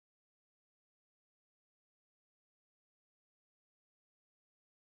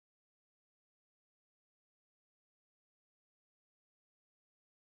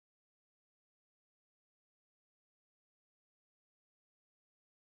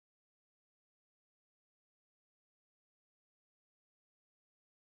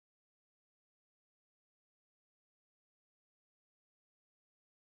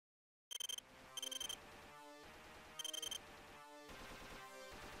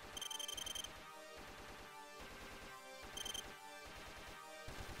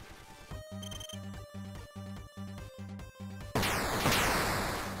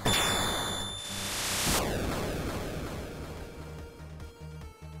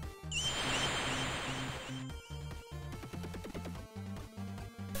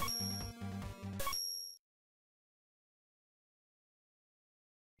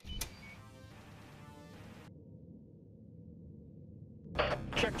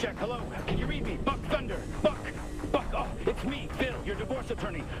Check, check. Hello. Can you read me? Buck Thunder. Buck. Buck. Oh, it's me, Phil, your divorce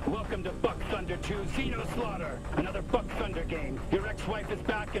attorney. Welcome to Buck Thunder 2 Xeno Slaughter. Another Buck Thunder game. Your ex-wife is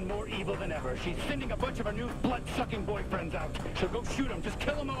back and more evil than ever. She's sending a bunch of her new blood-sucking boyfriends out. So go shoot them. Just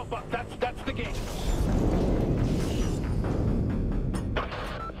kill them all, Buck. That's the game.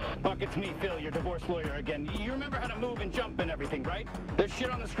 Buck, it's me, Phil, your divorce lawyer again. You remember how to move and jump and everything, right? There's shit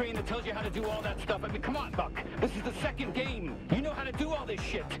on the screen that tells you how to do all that stuff. I mean, come on, Buck. This is the second game. You know how to do all this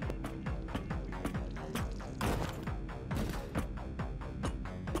shit.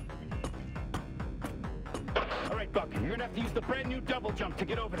 All right, Buck, you're gonna have to use the brand new double jump to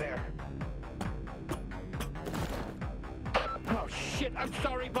get over there. Oh, shit, I'm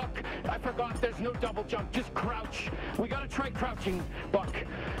sorry, Buck. I forgot there's no double jump, just crouch. We gotta try crouching, Buck.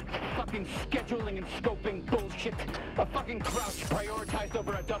 Fucking scheduling and scoping bullshit. A fucking crouch prioritized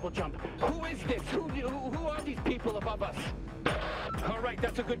over a double jump. Who is this? Who are these people above us? All right,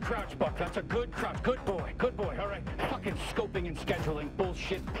 that's a good crouch, Buck. That's a good crouch. Good boy. Good boy. All right. Fucking scoping and scheduling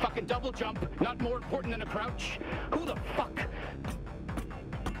bullshit. Fucking double jump. Not more important than a crouch. Who the fuck?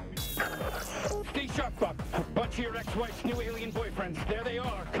 Stay sharp, Buck. A bunch of your ex-wife's new alien boyfriends. There they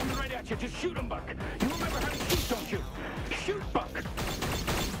are. Coming right at you. Just shoot them, Buck. You remember how to shoot, don't you? Shoot, Buck.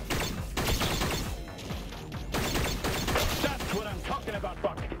 That's what I'm talking about,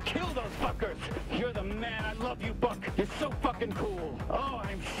 Buck. Kill those fuckers. You're the man. I love you, Buck. You're so fucking cool. Oh,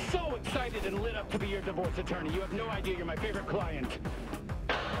 I'm so excited and lit up to be your divorce attorney. You have no idea. You're my favorite client.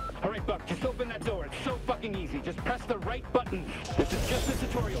 All right, Buck, just open that door. It's so fucking easy. Just press the right button. This is just the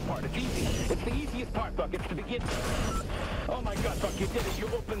tutorial part. It's easy. It's the easiest part, Buck. It's the beginning. Oh my God, Buck, you did it. You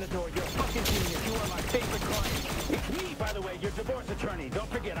opened the door. You're a fucking genius. You are my favorite client. It's me, by the way, your divorce attorney. Don't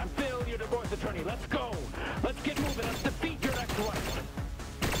forget, I'm Phil, your divorce attorney. Let's go. Let's get moving. Let's defeat your ex-wife.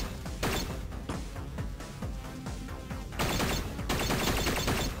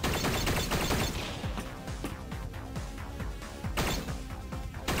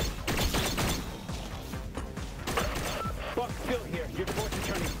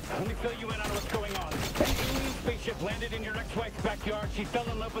 Let me fill you in on what's going on. An alien spaceship landed in your ex-wife's backyard. She fell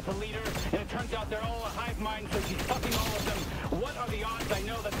in love with the leader, and it turns out they're all a hive mind, so she's fucking all of them. What are the odds? I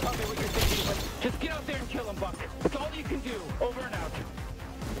know that's probably what you're thinking, but just get out there and kill them, Buck. That's all you can do. Over and out.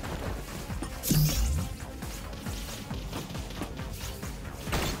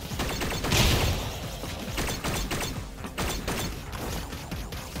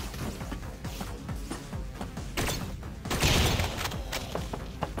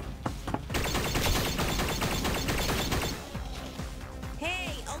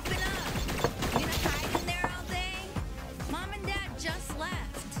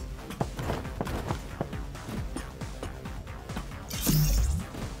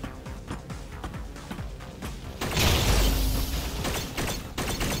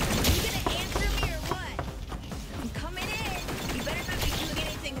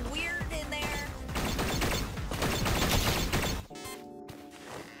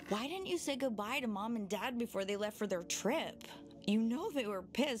 Why didn't you say goodbye to Mom and Dad before they left for their trip? You know they were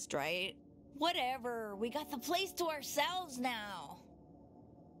pissed, right? Whatever, we got the place to ourselves now.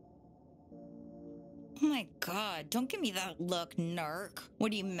 Oh my God, don't give me that look, narc.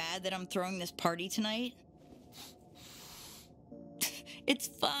 What, are you mad that I'm throwing this party tonight? It's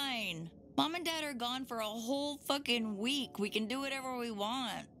fine. Mom and Dad are gone for a whole fucking week. We can do whatever we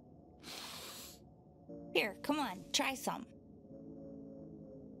want. Here, come on, try some.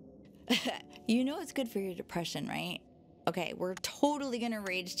 You know it's good for your depression, right? Okay, we're totally gonna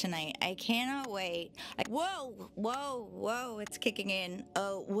rage tonight. I cannot wait. Whoa, it's kicking in.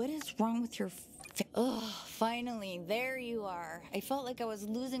 Oh, what is wrong with your finally, there you are. I felt like I was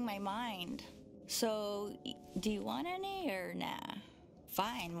losing my mind. So, do you want any or nah?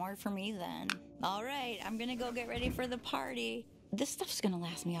 Fine, more for me then. All right, I'm gonna go get ready for the party. This stuff's gonna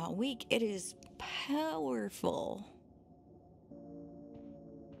last me all week. It is powerful.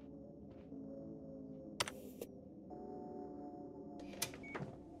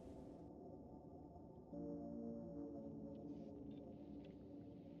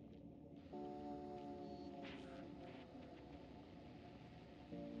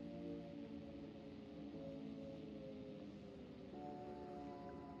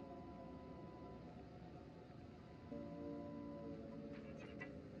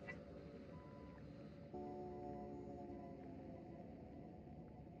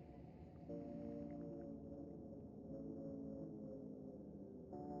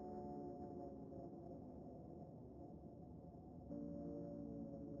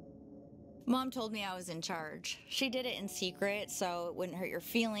 Mom told me I was in charge. She did it in secret so it wouldn't hurt your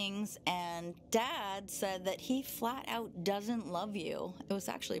feelings, and Dad said that he flat out doesn't love you. It was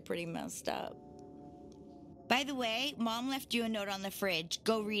actually pretty messed up. By the way, Mom left you a note on the fridge.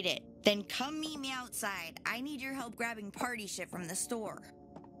 Go read it. Then come meet me outside. I need your help grabbing party shit from the store.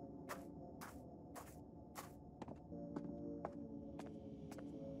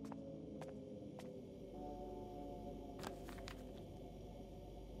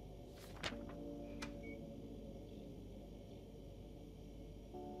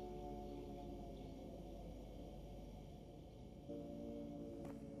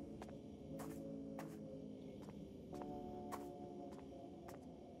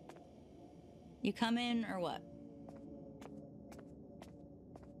 You come in or what?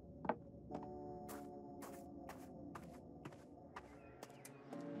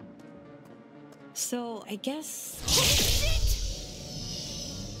 So, I guess...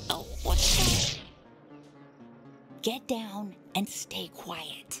 Oh, what's that? Get down and stay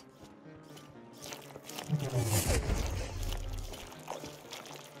quiet.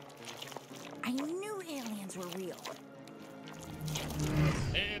 I knew aliens were real.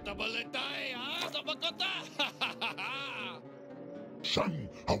 Shan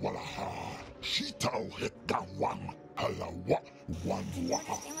hawalaha, shitao hetawang, halawa, wan Can you wa.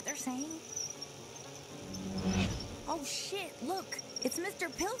 understand what they're saying? Oh shit, look, it's Mr.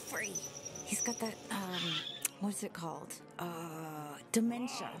 Pilfrey. He's got that, what's it called?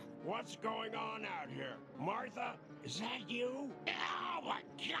 Dementia. What's going on out here? Martha, is that you? Oh my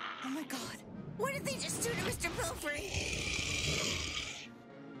god! Oh my god, what did they just do to Mr. Pilfrey?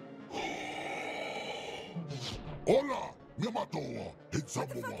 Hola, Yamato, What the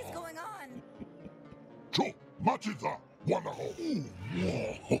fuck is Hitsamoa. going on? Cho, Machiza, Wanaho.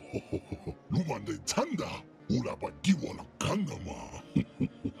 Lumande Tanda, Ulabagiwala Kandama.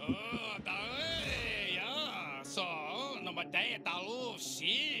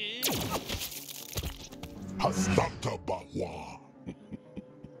 Hastata Bawa.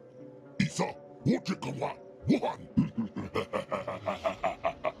 Isa, Wachikawa, Wuhan.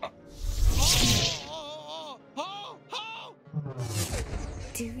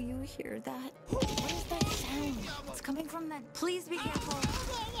 Do you hear that? What is that sound? It's coming from that. Please be careful.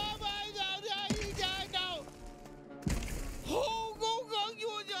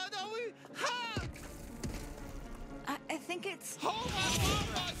 I think it's. Did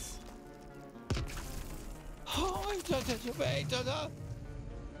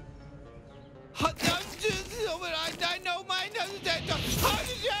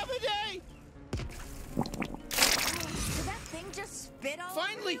that thing just spit all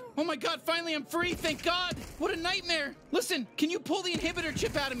Finally! over you? Oh my god, finally I'm free, thank god! What a nightmare! Listen, can you pull the inhibitor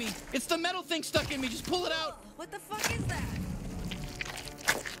chip out of me? It's the metal thing stuck in me, just pull it out! What the fuck is that?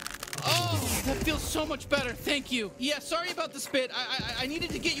 Oh, that feels so much better, thank you. Yeah, sorry about the spit. I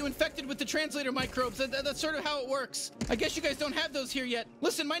needed to get you infected with the translator microbes. That's sort of how it works. I guess you guys don't have those here yet.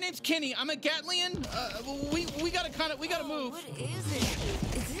 Listen, my name's Kenny. I'm a Gatlian. We gotta move. What is it?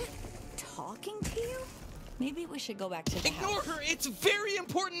 Is it talking to you? Maybe we should go back to the Ignore house. her. It's very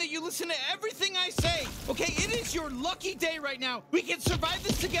important that you listen to everything I say. Okay, it is your lucky day right now. We can survive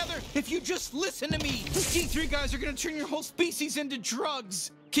this together if you just listen to me. These G3 guys are gonna turn your whole species into drugs.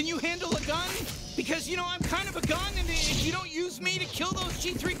 Can you handle a gun? Because, you know, I'm kind of a gun, and if you don't use me to kill those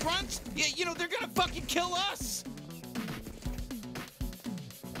G3 grunts, you know, they're gonna fucking kill us.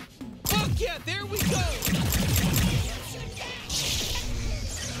 Fuck yeah, there we go.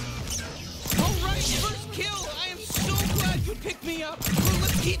 All right, first kill. I am so glad you picked me up. Well,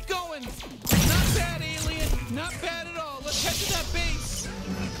 let's keep going. Not bad, alien. Not bad at all. Let's head to that base.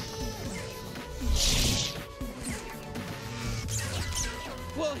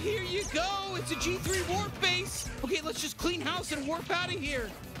 Well, here you go. It's a G3 warp base. Okay, let's just clean house and warp out of here.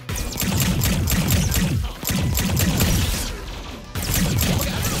 Okay,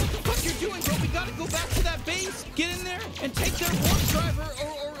 I don't know what the fuck you're doing, but we gotta go back to that base, get in there, and take their warp driver,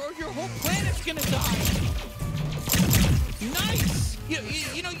 or your whole planet's gonna die. Nice!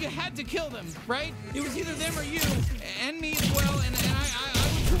 You know, you had to kill them, right? It was either them or you, and me as well, and I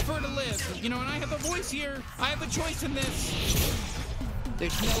would prefer to live. You know, and I have a voice here. I have a choice in this.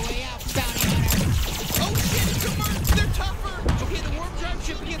 There's no way out, bounty hunter. Oh shit, it's a merc! They're tougher! Okay, the warp drive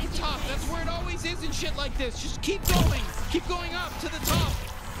should be at the top. That's where it always is and shit like this. Just keep going. Keep going up to the top.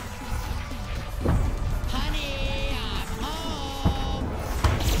 Honey, I'm home.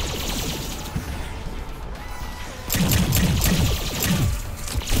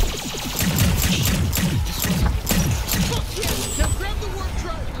 Fuck yeah! Now grab the warp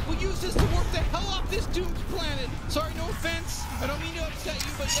drive. We'll use this to warp the hell off this doomed planet. Sorry, no offense. I don't mean to upset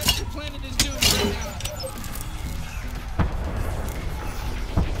you, but yes, your planet is doomed right now.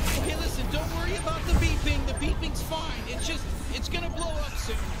 Okay, listen, don't worry about the beeping. The beeping's fine. It's gonna blow up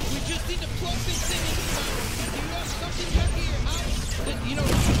soon. We just need to plug this thing into power. Do you have something back at your house that, you know,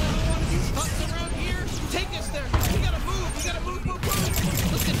 one of these huts around here? Take us there. We gotta move. We gotta move.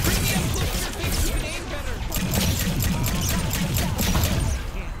 Listen, bring me up close to your face so you can aim better.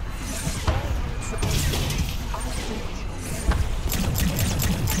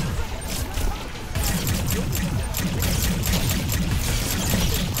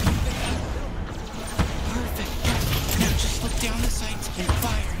 Down the sights and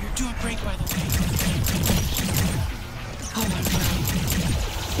fire. You're doing great, by the way. Oh, I'm proud.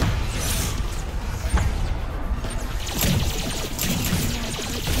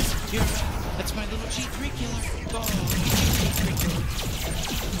 Here, that's my little G3 killer. Oh, G3 killer.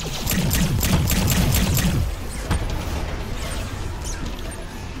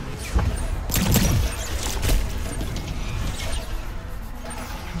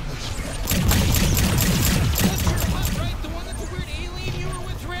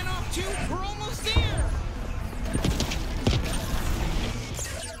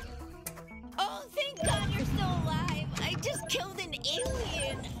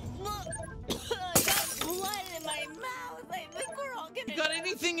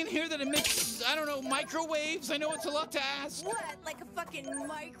 Microwaves? I know it's a lot to ask. What? Like a fucking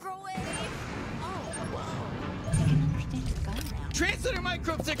microwave? Oh, whoa. I can understand your gun now. Translator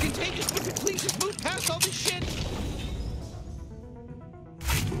microbes, they're contagious, but could please just move past all this shit?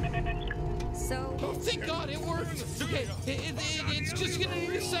 So... Oh, thank God, it worked. Okay, it's just gonna need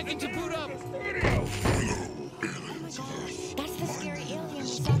a second to boot up. Oh my God. That's the scary alien we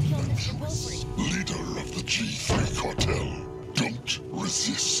saw kill Mr. Wilfred. Leader of the G3 cartel. Don't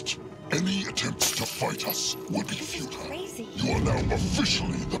resist. Any attempts to fight us would be futile. Crazy. You are now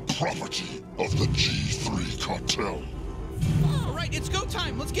officially the property of the G3 cartel. All right, it's go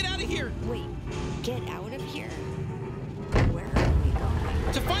time. Let's get out of here. Wait, get out of here? Where are we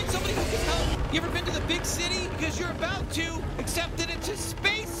going? To find somebody who can help. You ever been to the big city? Because you're about to, except that it's a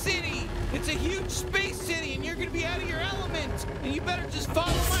space city. It's a huge space city, and you're going to be out of your element. And you better just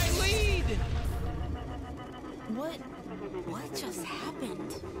follow my lead. What just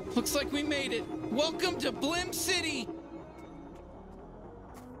happened? Looks like we made it. Welcome to Blim City.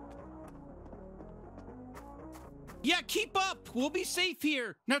 Yeah, keep up. We'll be safe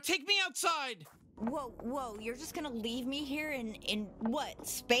here. Now take me outside. Whoa, you're just gonna leave me here in what,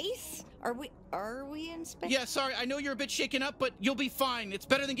 space? Are we in space? Yeah, sorry, I know you're a bit shaken up, but you'll be fine. It's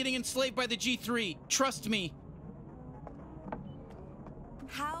better than getting enslaved by the G3. Trust me.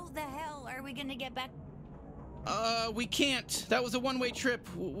 How the hell are we gonna get back? We can't. That was a one-way trip.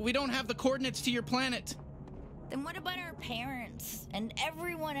 We don't have the coordinates to your planet. Then what about our parents and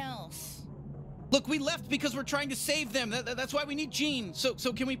everyone else? Look, we left because we're trying to save them. That's why we need Gene. So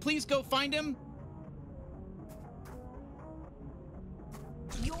can we please go find him?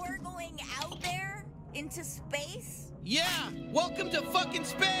 You're going out there? Into space? Yeah! Welcome to fucking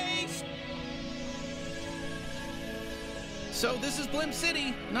space! So this is Blim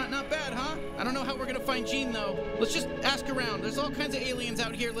City. Not bad, huh? I don't know how we're gonna find Gene though. Let's just ask around. There's all kinds of aliens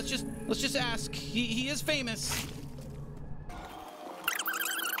out here. Let's just ask. He is famous.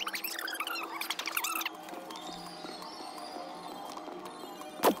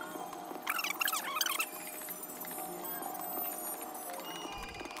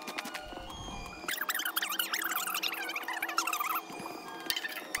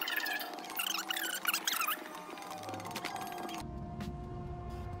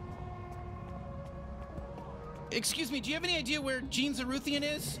 Excuse me, do you have any idea where Gene Zaruthian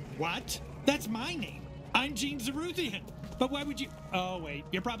is? What? That's my name. I'm Gene Zaruthian. But why would you... Oh, wait.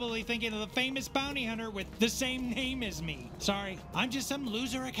 You're probably thinking of the famous bounty hunter with the same name as me. Sorry, I'm just some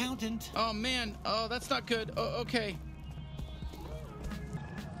loser accountant. Oh, man. Oh, that's not good. Oh, okay.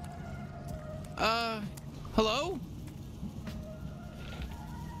 Hello?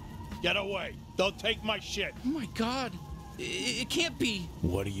 Get away. Don't take my shit. Oh, my God. It can't be.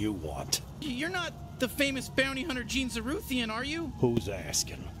 What do you want? You're not the famous bounty hunter Gene Zaruthian, are you? Who's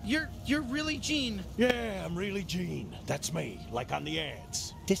asking? You're really Gene. Yeah, I'm really Gene. That's me, like on the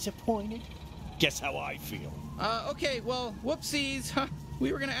ads. Disappointed? Guess how I feel. Okay, well, whoopsies. Huh.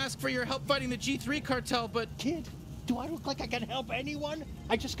 We were gonna ask for your help fighting the G3 cartel, but... Kid, do I look like I can help anyone?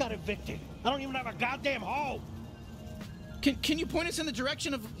 I just got evicted. I don't even have a goddamn home. Can you point us in the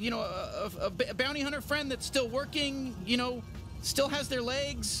direction of, you know, a bounty hunter friend that's still working, you know, still has their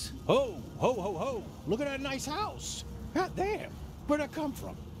legs? Ho, ho, ho, ho. Look at that nice house. God damn. Where'd that come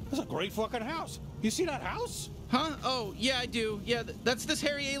from? That's a great fucking house. You see that house? Huh? Oh, yeah, I do. Yeah, that's this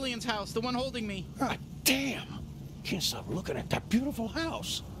hairy alien's house, the one holding me. Ah, damn. Can't stop looking at that beautiful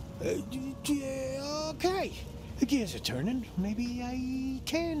house. Yeah, okay. The gears are turning. Maybe I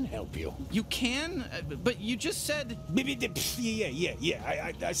can help you. You can? But you just said...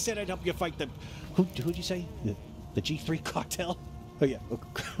 Yeah. I said I'd help you fight the... Who'd you say? The G3 cartel? Oh, yeah. Oh,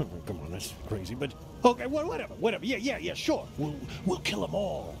 come on, that's crazy, but... Okay, whatever. Yeah, sure. We'll kill them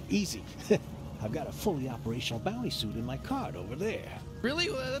all. Easy. I've got a fully operational bounty suit in my cart over there.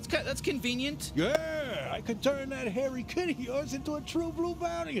 Really? Well, that's convenient. Yeah, I could turn that hairy kid of yours into a true blue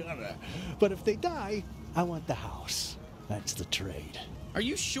bounty hunter. But if they die, I want the house. That's the trade. Are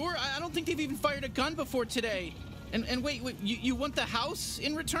you sure? I don't think they've even fired a gun before today. And wait, you want the house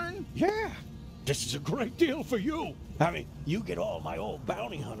in return? Yeah, this is a great deal for you. I mean, you get all my old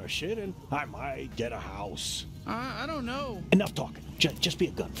bounty hunter shit, and I might get a house. I don't know. Enough talking. Just be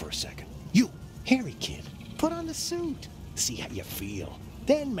a gun for a second. You, hairy kid, put on the suit. See how you feel.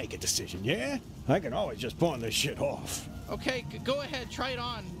 Then make a decision, yeah? I can always just pawn this shit off. Okay, go ahead. Try it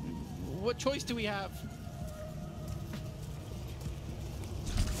on. What choice do we have?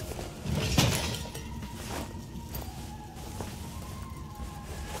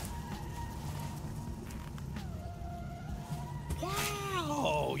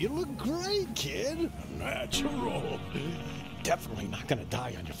 Wow, you look great, kid. Natural. Definitely not gonna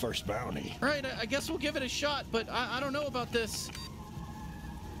die on your first bounty. Right, I guess we'll give it a shot, but I don't know about this.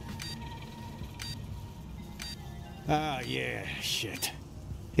 Ah, yeah, shit.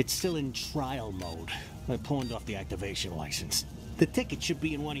 It's still in trial mode. I pawned off the activation license. The ticket should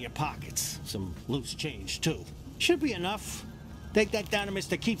be in one of your pockets. Some loose change, too. Should be enough. Take that down to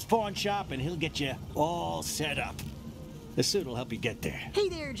Mr. Keep's pawn shop and he'll get you all set up. The suit will help you get there. Hey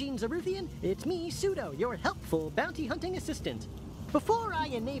there, Gene Zaruthian. It's me, Pseudo, your helpful bounty hunting assistant. Before I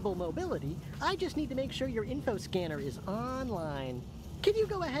enable mobility, I just need to make sure your info scanner is online. Can you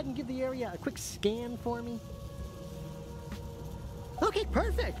go ahead and give the area a quick scan for me? Okay,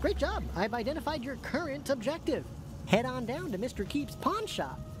 perfect. Great job. I've identified your current objective. Head on down to Mr. Keep's pawn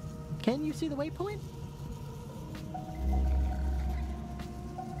shop. Can you see the waypoint?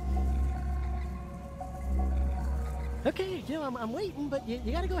 Okay, I'm waiting, but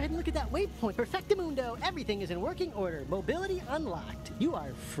you gotta go ahead and look at that waypoint. Perfectamundo, everything is in working order. Mobility unlocked. You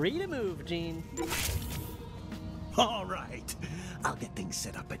are free to move, Gene. All right. I'll get things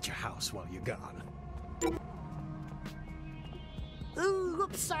set up at your house while you're gone. Ooh,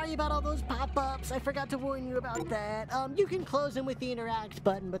 whoops, sorry about all those pop-ups. I forgot to warn you about that. You can close them with the interact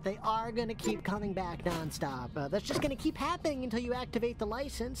button, but they are gonna keep coming back non-stop. That's just gonna keep happening until you activate the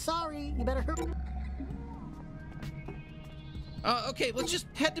license. Sorry, you better hurry. Okay, let's just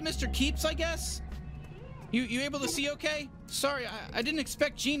head to Mr. Keep's, I guess? You able to see okay? Sorry, I didn't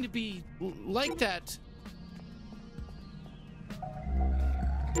expect Gene to be like that.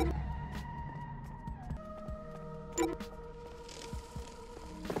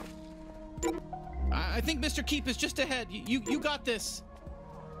 I think Mr. Keep is just ahead. You got this.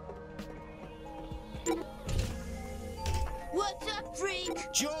 What's up, freak?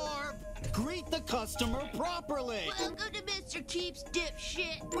 Jorb! Greet the customer properly! Welcome to Mr. Keep's,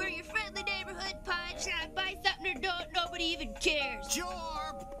 dipshit. We're your friendly neighborhood pawn shop. Buy something or don't, nobody even cares.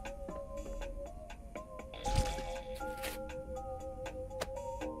 Jorb!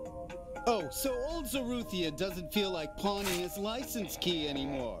 Oh, so old Zaruthian doesn't feel like pawning his license key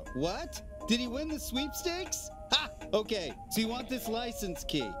anymore. What? Did he win the sweepstakes? Ha! Okay, so you want this license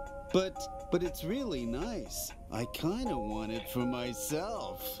key. But it's really nice. I kinda want it for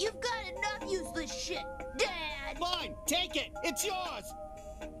myself. You've got enough useless shit, Dad! Fine, take it! It's yours!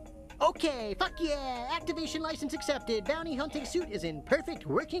 Okay, fuck yeah! Activation license accepted. Bounty hunting suit is in perfect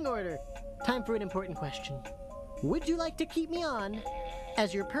working order. Time for an important question. Would you like to keep me on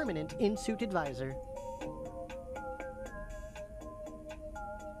as your permanent in-suit advisor?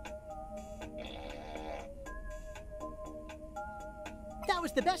 That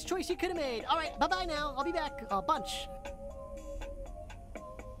was the best choice you could have made. All right, bye-bye now. I'll be back a bunch.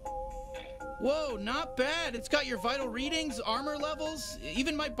 Whoa, not bad. It's got your vital readings, armor levels,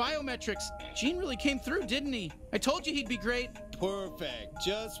 even my biometrics. Gene really came through, didn't he? I told you he'd be great. Perfect.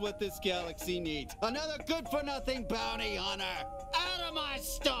 Just what this galaxy needs. Another good-for-nothing bounty hunter. Out of my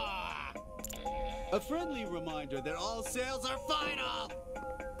store! A friendly reminder that all sales are final!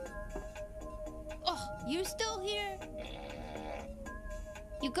 Oh, you still here?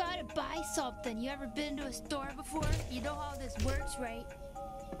 You gotta buy something. You ever been to a store before? You know how this works, right?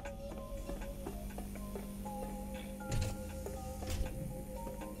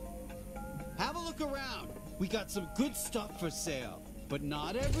 Have a look around. We got some good stuff for sale. But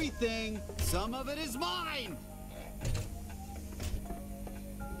not everything. Some of it is mine.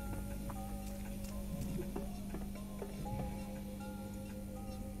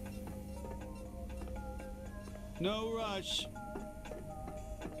 No rush.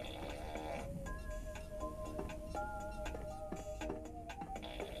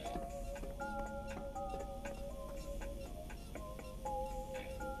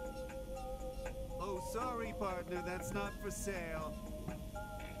 Oh, sorry, partner, that's not for sale.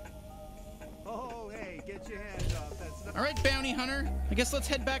 Oh, hey, get your hands off. That's not. All right, bounty hunter. I guess let's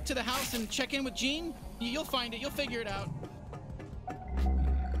head back to the house and check in with Jean. You'll find it. You'll figure it out.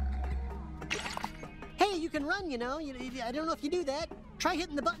 Hey, you can run, you know. I don't know if you do that. Try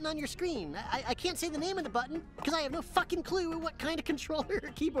hitting the button on your screen. I can't say the name of the button because I have no fucking clue what kind of controller or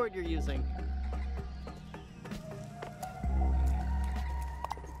keyboard you're using.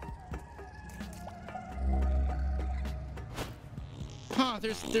 Huh,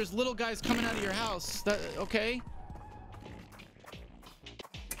 there's little guys coming out of your house. Okay.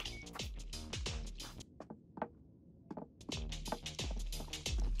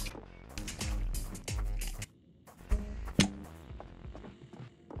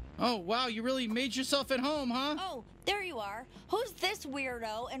 Oh, wow, you really made yourself at home, huh? Oh, there you are. Who's this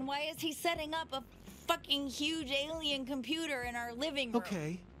weirdo, and why is he setting up a fucking huge alien computer in our living room?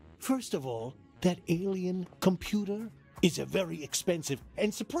 Okay, first of all, that alien computer is a very expensive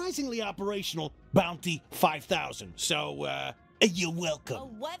and surprisingly operational Bounty 5000. So, you're welcome. A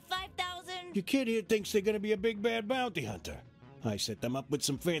what 5,000? Your kid here thinks they're gonna be a big bad bounty hunter. I set them up with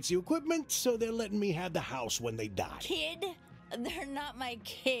some fancy equipment, so they're letting me have the house when they die. Kid? They're not my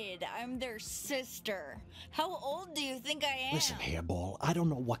kid. I'm their sister. How old do you think I am? Listen, Hairball, I don't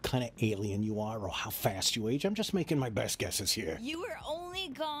know what kind of alien you are or how fast you age. I'm just making my best guesses here. You were only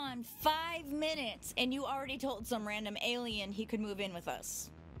gone 5 minutes, and you already told some random alien he could move in with us.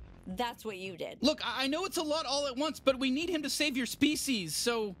 That's what you did. Look, I know it's a lot all at once, but we need him to save your species,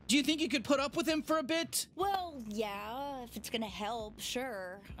 so do you think you could put up with him for a bit? Well, yeah, if it's gonna help,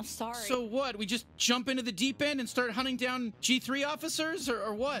 sure. I'm sorry. So what, we just jump into the deep end and start hunting down G3 officers,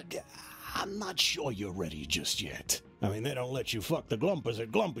 or what? I'm not sure you're ready just yet. I mean, they don't let you fuck the Glumpers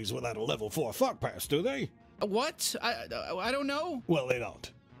at Glumpies without a level 4 fuck pass, do they? What? I don't know. Well, they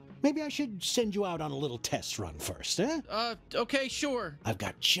don't. Maybe I should send you out on a little test run first, eh? Okay, sure. I've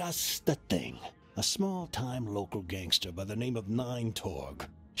got just the thing. A small-time local gangster by the name of Nine Torg.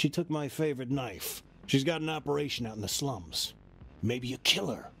 She took my favorite knife. She's got an operation out in the slums. Maybe you kill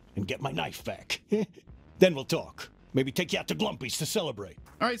her and get my knife back. Then we'll talk. Maybe take you out to Glumpies to celebrate.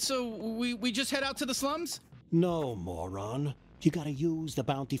 All right, so we just head out to the slums? No, moron. You gotta use the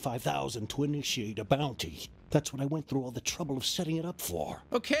Bounty 5000 to initiate a bounty. That's what I went through all the trouble of setting it up for.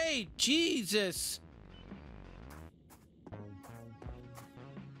 Okay, Jesus.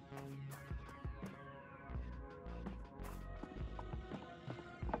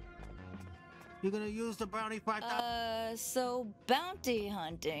 You're gonna use the Bounty 5000? So bounty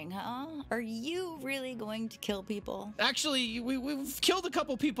hunting, huh? Are you really going to kill people? Actually, we've killed a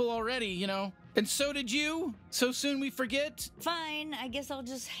couple people already, you know. And so did you. So soon we forget. Fine, I guess I'll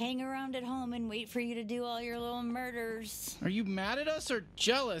just hang around at home and wait for you to do all your little murders. Are you mad at us or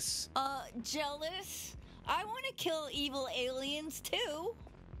jealous? Jealous? I want to kill evil aliens too.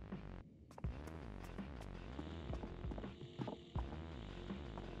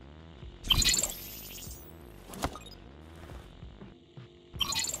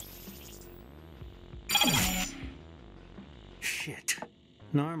 Shit.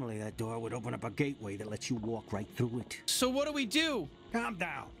 Normally that door would open up a gateway that lets you walk right through it. So what do we do? Calm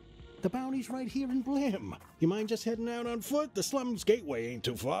down. The bounty's right here in Blim. You mind just heading out on foot? The slums gateway ain't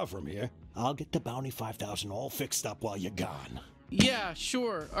too far from here. I'll get the Bounty 5000 all fixed up while you're gone. Yeah,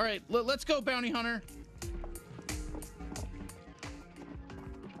 sure. All right, let's go, bounty hunter.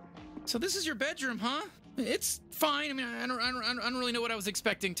 So this is your bedroom, huh? It's fine. I mean, I don't really know what I was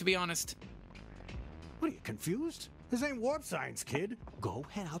expecting, to be honest. What, are you confused? This ain't warp science, kid. Go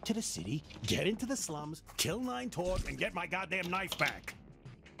head out to the city, get into the slums, kill Nine Torg, and get my goddamn knife back.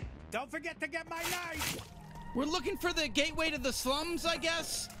 Don't forget to get my knife! We're looking for the gateway to the slums, I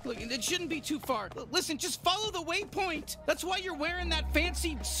guess? Look, it shouldn't be too far. Listen, just follow the waypoint. That's why you're wearing that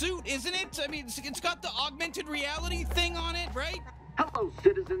fancy suit, isn't it? I mean, it's got the augmented reality thing on it, right? Hello,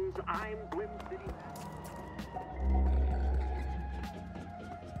 citizens. I'm Blim City.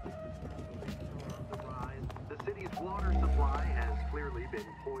 The city's water supply has clearly been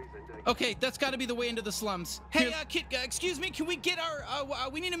poisoned. Okay, that's got to be the way into the slums. Hey, kid, excuse me, can we get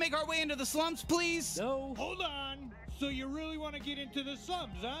we need to make our way into the slums, please? No. Hold on. So you really want to get into the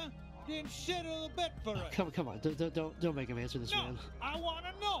slums, huh? Then settle a bet for us. Come on, don't make him answer this, man. I want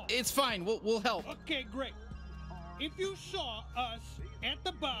to know. It's fine, we'll help. Okay, great. If you saw us at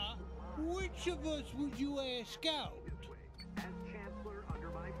the bar, which of us would you ask out? As Chancellor, under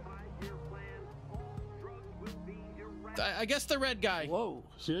my 5-year plan, all drugs will be I guess the red guy. Whoa,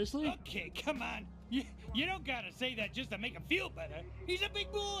 seriously? Okay, come on. You don't gotta say that just to make him feel better. He's a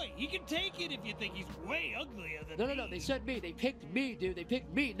big boy. He can take it if you think he's way uglier than me. No, they said me. They picked me, dude. They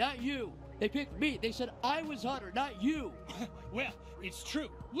picked me, not you. They picked me. They said I was Hunter, not you. Well, it's true.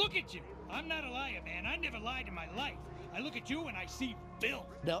 Look at you. I'm not a liar, man. I never lied in my life. I look at you and I see filth.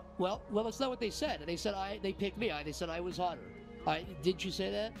 No, well, that's not what they said. They said they picked me. They said I was Hunter. Didn't you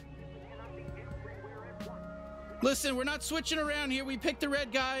say that? Listen, we're not switching around here. We picked the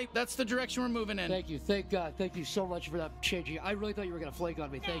red guy. That's the direction we're moving in. Thank you. Thank God. Thank you so much for that changing. I really thought you were going to flake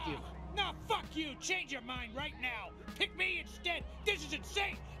on me. Thank you. No, fuck you. Change your mind right now. Pick me instead. This is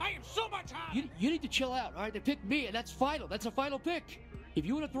insane. I am so much hotter. You need to chill out, all right? They picked me, and that's final. That's a final pick. If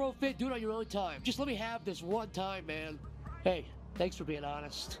you want to throw a fit, do it on your own time. Just let me have this one time, man. Hey, thanks for being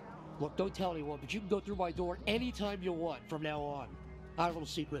honest. Look, don't tell anyone, but you can go through my door anytime you want from now on. Our little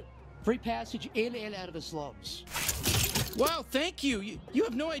secret. Free passage in and out of the slums. Wow, thank you. You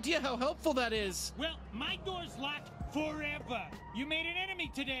have no idea how helpful that is. Well, my door's locked forever. You made an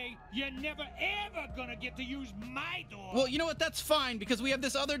enemy today. You're never, ever gonna get to use my door. Well, you know what? That's fine, because we have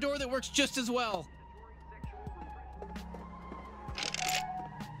this other door that works just as well.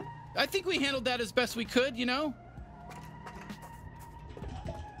 I think we handled that as best we could, you know?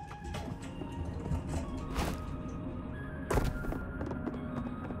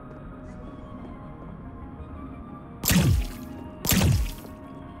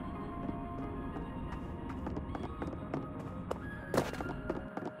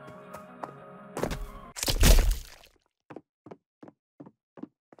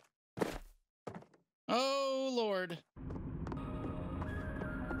 Oh, Lord.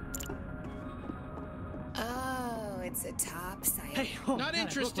 Oh, it's a top site. Hey, oh Not God,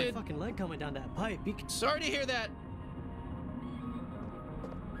 interested. I broke my fucking leg coming down that pipe. Sorry to hear that.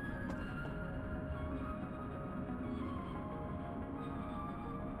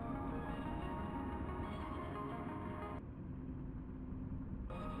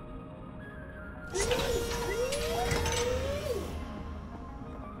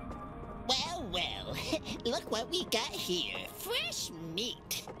 Well, look what we got here. Fresh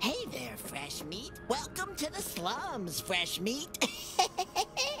meat. Hey there, fresh meat. Welcome to the slums, fresh meat.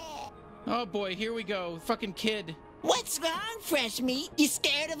 Oh boy, here we go. Fucking kid. What's wrong, fresh meat? You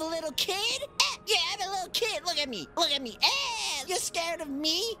scared of a little kid? Yeah, I'm a little kid. Look at me. Look at me. You're scared of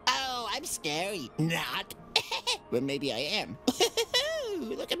me? Oh, I'm scary. Not. Well, maybe I am.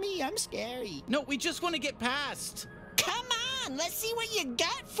 Look at me. I'm scary. No, we just want to get past. Come on, let's see what you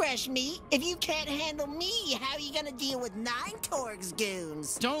got, fresh meat. If you can't handle me, how are you gonna deal with 9 Torgs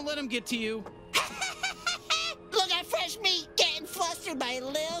goons? Don't let him get to you. Look at fresh meat getting flustered by a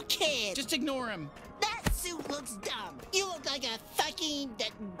little kid. Just ignore him. That suit looks dumb. You look like a fucking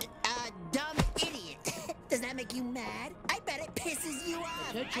dumb idiot. Does that make you mad? I bet it pisses you off.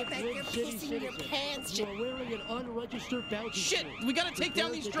 Attention, I bet Twin you're City pissing your citizens. pants. You are wearing an unregistered bounty Shit, suit. we gotta take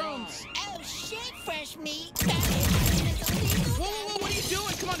down these Prepare to drones. die. Oh shit, fresh meat. That is illegal. Whoa, what are you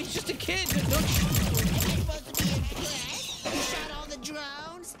doing? Come on, he's just a kid. Don't... Am I supposed to be impressed? You shot all the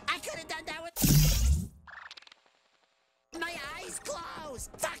drones? I could have done that with my eyes closed.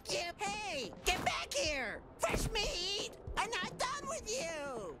 Fuck you. Hey, get back here. Fresh meat. I'm not done with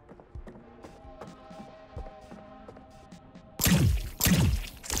you.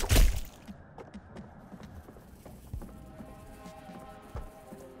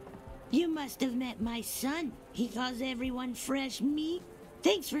 You must have met my son. He calls everyone fresh meat.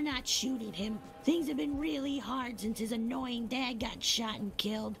 Thanks for not shooting him. Things have been really hard since his annoying dad got shot and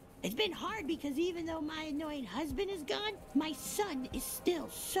killed. It's been hard because even though my annoying husband is gone, my son is still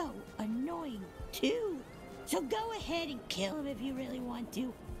so annoying too. So go ahead and kill him if you really want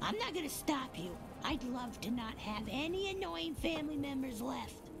to. I'm not gonna stop you. I'd love to not have any annoying family members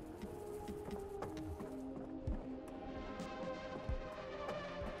left.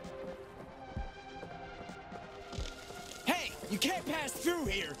 Hey, you can't pass through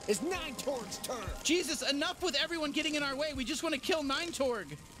here. It's 9 Torg's turn. Jesus, enough with everyone getting in our way. We just want to kill 9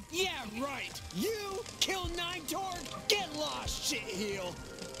 Torg. Yeah, right. You kill 9 Torg? Get lost, shitheel.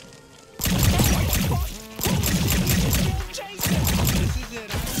 This is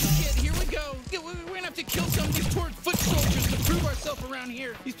it. Shit, here we go. We're gonna have to kill some of these Torg foot soldiers to prove ourselves around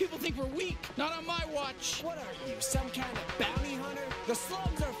here. These people think we're weak. Not on my watch. What are you, some kind of bounty hunter? The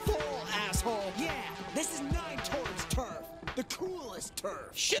slums are full, asshole. Yeah, this is 9 Torg's turf. The coolest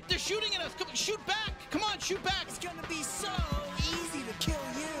turf. Shit, they're shooting at us. Come on, shoot back. Come on, shoot back. It's gonna be so easy to kill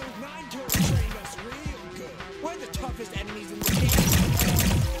you. 9 Torg trained us real good. We're the toughest enemies in the game.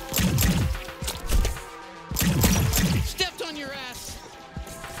 Stepped on your ass.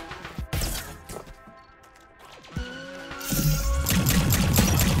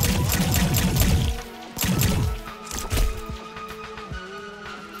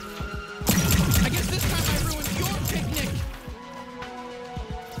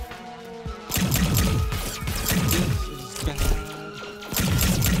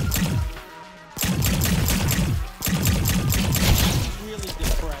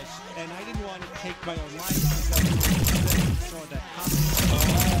 my own life. Throw that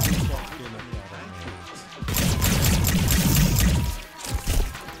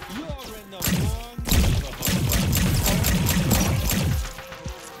You're in the wrong neighborhood.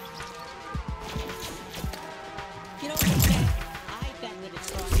 You know what I bet? I bet we're the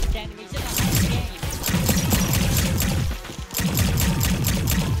strongest enemies in the whole game.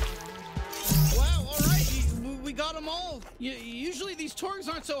 Wow, all right, we got them all. Usually these Torgs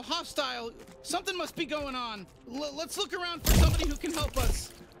aren't so hostile. Something must be going on. Let's look around for somebody who can help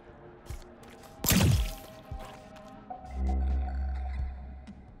us.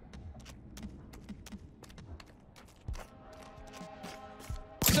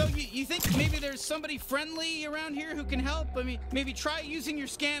 So you think maybe there's somebody friendly around here who can help? I mean, maybe try using your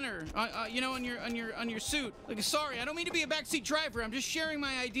scanner, you know, on your suit. Like, sorry, I don't mean to be a backseat driver. I'm just sharing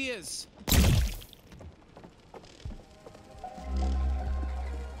my ideas.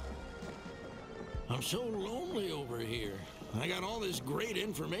 I'm so lonely over here. I got all this great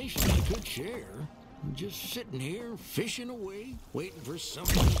information I could share. I'm just sitting here, fishing away, waiting for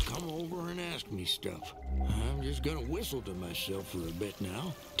someone to come over and ask me stuff. I'm just gonna whistle to myself for a bit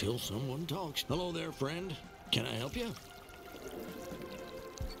now, till someone talks. Hello there, friend. Can I help you?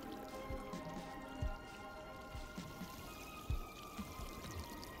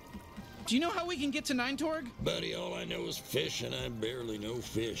 Do you know how we can get to Nine Torg? Buddy, all I know is fish, and I barely know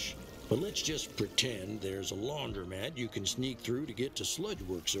fish. But let's just pretend there's a laundromat you can sneak through to get to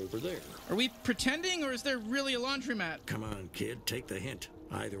Sludgeworks over there. Are we pretending, or is there really a laundromat? Come on, kid, take the hint.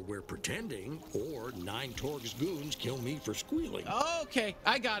 Either we're pretending, or Nine Torg's goons kill me for squealing. Okay,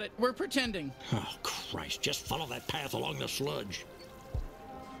 I got it. We're pretending. Oh, Christ, just follow that path along the sludge.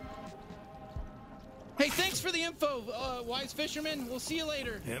 Hey, thanks for the info, wise fisherman. We'll see you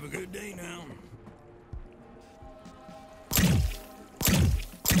later. Have a good day now.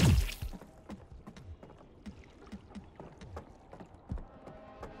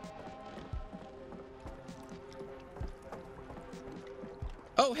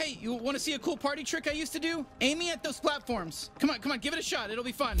 Oh, hey, you want to see a cool party trick I used to do? Aiming at those platforms. Come on, give it a shot. It'll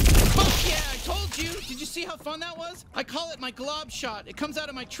be fun. Fuck yeah, I told you. Did you see how fun that was? I call it my glob shot. It comes out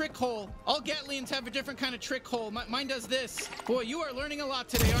of my trick hole. All Gatlians have a different kind of trick hole. Mine does this. Boy, you are learning a lot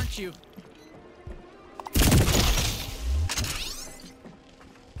today, aren't you?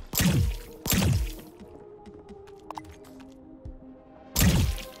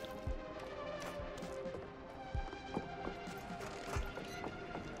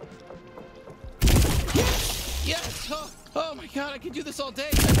 Yes! Oh my god, I could do this all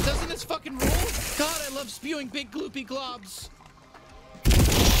day. Doesn't this fucking rule? God, I love spewing big gloopy globs.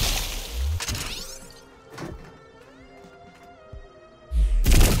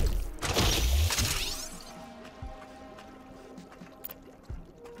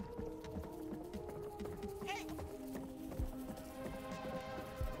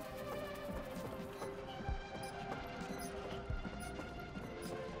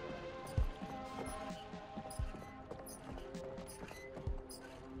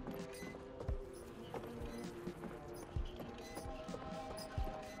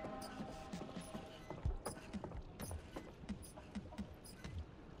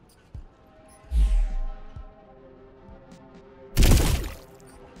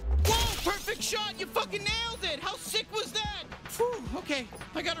 Perfect shot! You fucking nailed it! How sick was that? Phew, okay,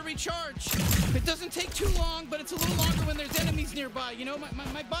 I gotta recharge. It doesn't take too long, but it's a little longer when there's enemies nearby, you know?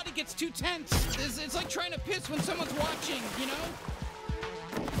 My body gets too tense. It's like trying to piss when someone's watching, you know?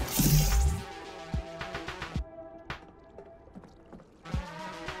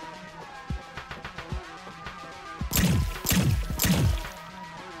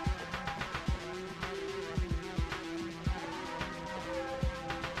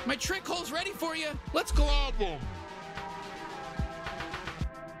 My trick hole's ready for you. Let's glob them.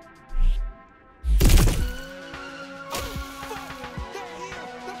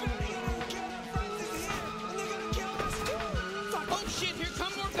 Oh shit, here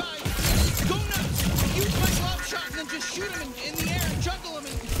come more guys. Go nuts. Use my glob shot and then just shoot them in the air and juggle them,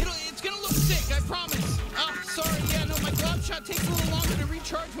 and it's gonna look sick, I promise. Ah, sorry, yeah, no, my glob shot takes a little longer to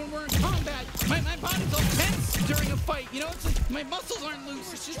recharge when we're in combat. My body's all tense during a fight, you know? It's like my muscles aren't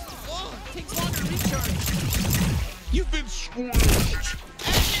loose. It's just, oh, it takes longer to recharge. You've been squished.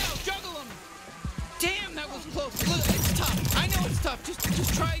 And now, juggle them. Damn, that was close. Look, it's tough. I know it's tough.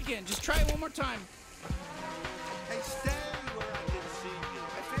 Just try again. Just try it one more time. Hey, stay where I can see you.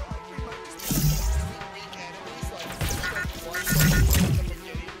 I feel like we might just be weak enemies, like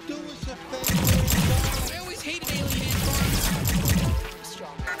do us a favor. I always hated alien ant farms.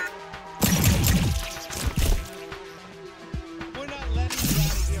 We're not letting you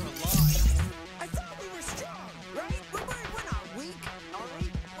out of here alive. I thought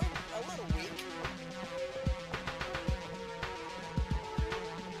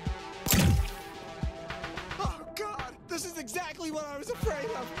exactly what I was afraid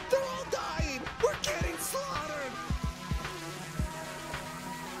of. They're all dying. We're getting slaughtered.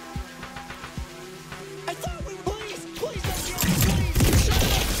 I thought we please don't kill us, please. Shut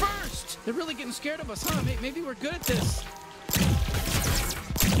up first. They're really getting scared of us, huh? Maybe we're good at this.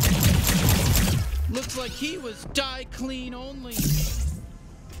 Looks like he was die clean only.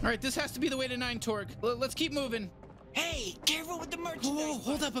 All right, this has to be the way to 9 Torg. Let's keep moving. Hey, careful with the merchandise. Whoa,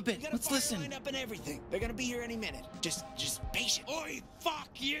 hold up a bit. Let's listen. Line up and everything. They're gonna be here any minute. Just patient. Oi, fuck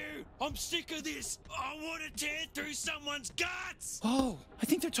you! I'm sick of this. I want to tear through someone's guts. Oh, I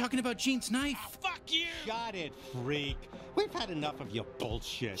think they're talking about Jean's knife. Fuck you! Got it, freak. We've had enough of your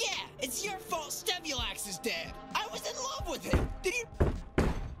bullshit. Yeah, it's your fault Stemulax is dead. I was in love with him. Did you?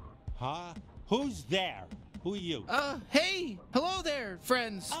 Huh? Who's there? Who are you? Hey! Hello there,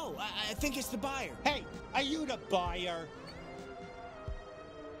 friends. Oh, I think it's the buyer. Hey, are you the buyer?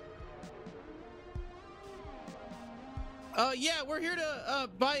 Yeah, we're here to,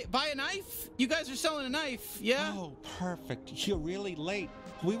 buy a knife. You guys are selling a knife, yeah? Oh, perfect. You're really late.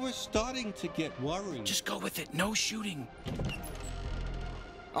 We were starting to get worried. Just go with it. No shooting.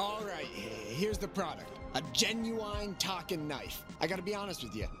 All right, here's the product. A genuine talking knife. I gotta be honest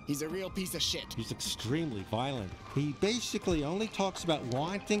with you, he's a real piece of shit. He's extremely violent. He basically only talks about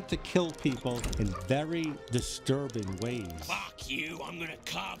wanting to kill people in very disturbing ways. Fuck you, I'm gonna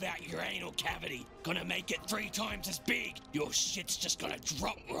carve out your anal cavity. Gonna make it 3 times as big. Your shit's just gonna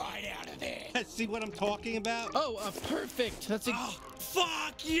drop right out of there. See what I'm talking about? Oh, perfect. That's a... Oh,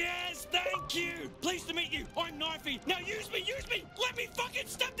 fuck yes, thank you. Pleased to meet you. I'm Knifey. Now use me. Let me fucking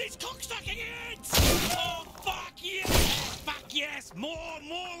stab these cocksucking heads. Oh, fuck yes. Fuck yes. More.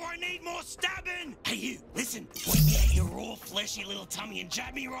 I need more stabbing. Hey, you, listen. Point me at your raw, fleshy little tummy and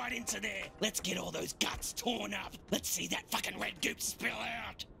jab me right into there. Let's get all those guts torn up. Let's see that fucking red goop spill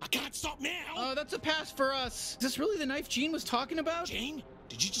out. I can't stop now. Oh, that's a pass for us. Is this really the knife Jean was talking about? Jean?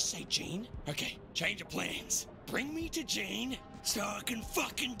 Did you just say Jean? Okay, change of plans. Bring me to Jean so I can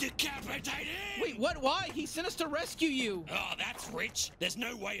fucking decapitate him! Wait, what? Why? He sent us to rescue you! Oh, that's rich. There's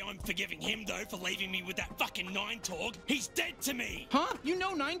no way I'm forgiving him, though, for leaving me with that fucking 9 Torg. He's dead to me! Huh? You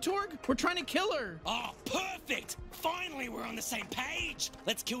know 9 Torg? We're trying to kill her! Oh, perfect! Finally, we're on the same page!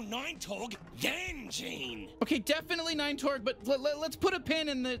 Let's kill 9 Torg, then Jean! Okay, definitely 9 Torg, but let's put a pin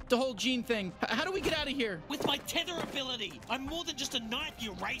in the whole Jean thing. How do we get out of here? With my tether ability! I'm more than just a knife,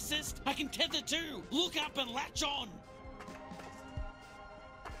 you racist! I can tether too! Look up and latch on!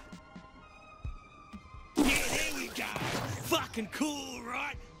 Yeah, there we go. Fucking cool,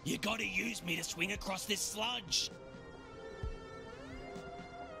 right? You gotta use me to swing across this sludge.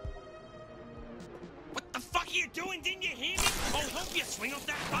 What the fuck are you doing? Didn't you hear me? I'll help you swing off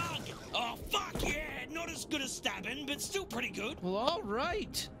that bug. Oh, fuck yeah. Not as good as stabbing, but still pretty good. Well, all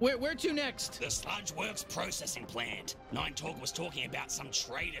right. Where to next? The Sludge Works processing plant. 9 Torg was talking about some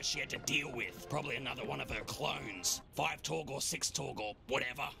traitor she had to deal with. Probably another one of her clones. 5 Torg or 6 Torg or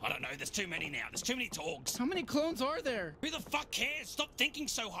whatever. I don't know. There's too many now. There's too many Torgs. How many clones are there? Who the fuck cares? Stop thinking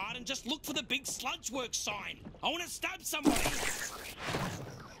so hard and just look for the big Sludge Works sign. I want to stab somebody.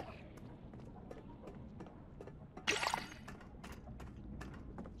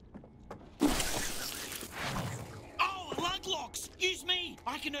 Locks! Use me!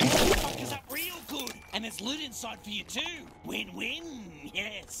 I can open these fuckers up real good! And there's loot inside for you too! Win-win!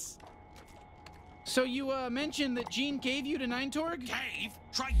 Yes! So you, mentioned that Jean gave you to 9 Torg? Gave?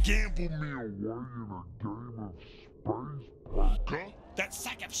 Try gamble me away in a game of space poker? That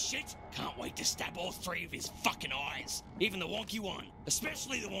sack of shit! Can't wait to stab all 3 of his fucking eyes! Even the wonky one!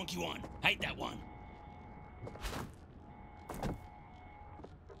 Especially the wonky one! Hate that one!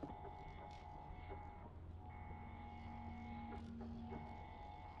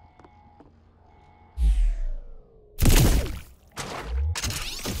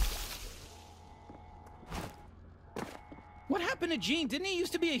 What happened to Jean? Didn't he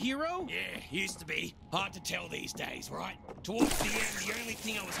used to be a hero? Yeah, used to be. Hard to tell these days, right? Towards the end, the only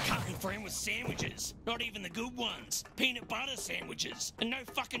thing I was cutting for him was sandwiches. Not even the good ones. Peanut butter sandwiches. And no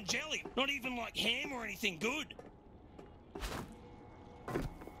fucking jelly. Not even like ham or anything good.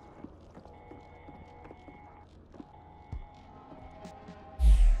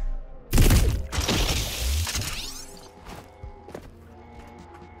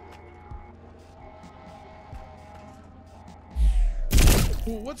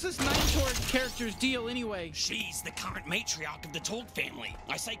 What's this 9 Torg character's deal anyway? She's the current matriarch of the Torg family.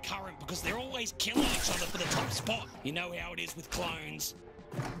 I say current because they're always killing each other for the top spot. You know how it is with clones.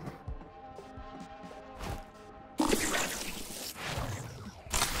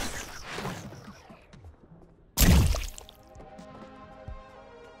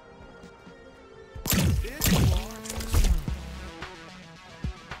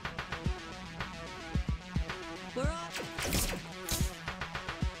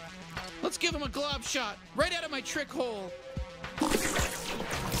 glob shot right out of my trick hole.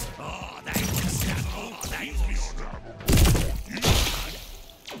 Oh, that was stabbable. Oh, that was.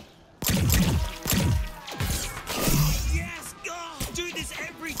 Yes! Oh, do this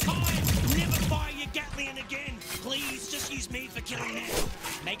every time. Never fire your Gatlian again. Please, just use me for killing them.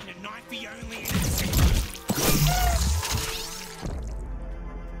 Making a knife for your only enemy.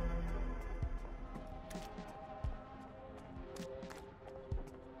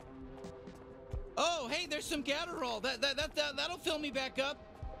 Oh, hey, there's some Gatterall. That'll fill me back up.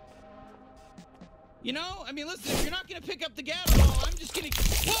 You know, I mean, listen, if you're not gonna pick up the Gatterall, I'm just gonna.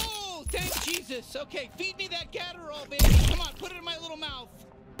 Whoa! Thank Jesus. Okay, feed me that Gatterall, baby. Come on, put it in my little mouth.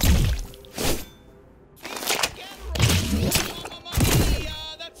 Feed me Gatterall. Mama,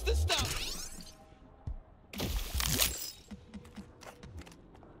 that's the stuff.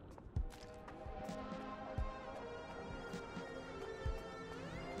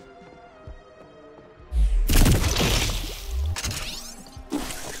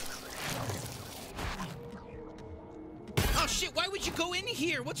 Oh shit, why would you go in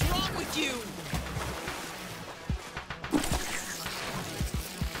here? What's wrong with you?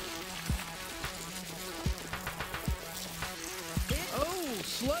 Oh,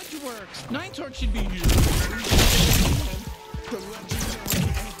 sludge works. Nine Torch should be here. The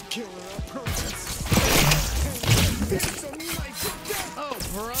legendary egg killer approaches. It's a knife of death. Oh,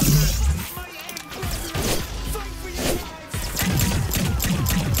 brother. My egg brother, fight for your lives.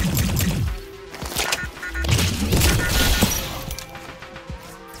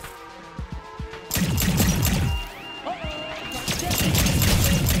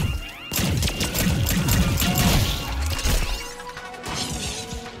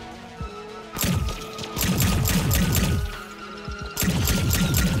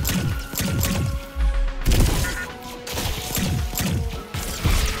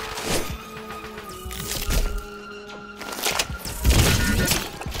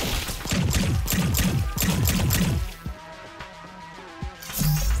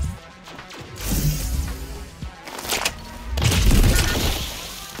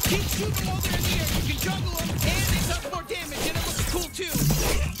 Keep shooting them while they're in the air. You can juggle them, and it does more damage, and it looks cool too.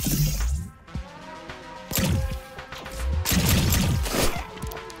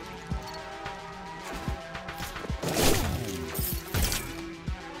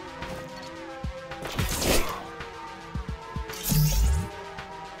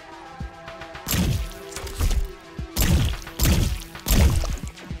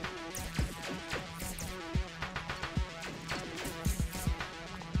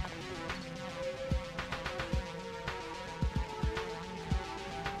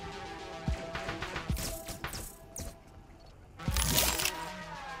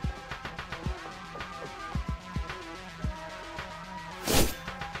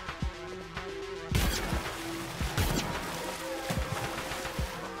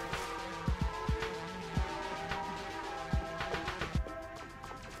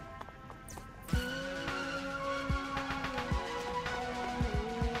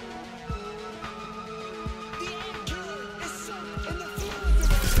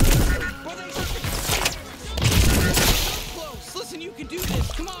 Listen, you can do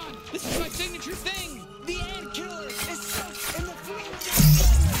this. Come on. This is my signature thing. The ant killer is soaked in the fluid of the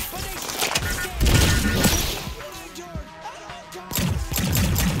but they stay endured at all times.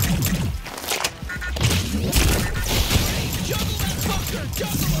 Hey, juggle that fucker.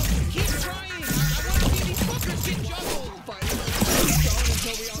 Juggle him. Keep trying. I want to see these fuckers get juggled.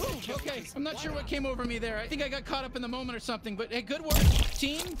 Ooh, okay, I'm not sure what came over me there. I think I got caught up in the moment or something. But hey, good work,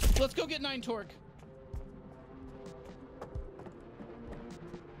 team. Let's go get 9 Torque.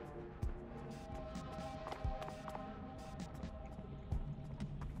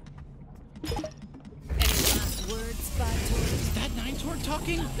 Is that 9 Torque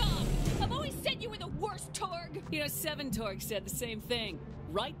talking? Fuck off! I've always said you were the worst, Torg! You know, 7 Torg said the same thing.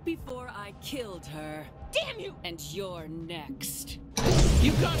 Right before I killed her. Damn you! And you're next.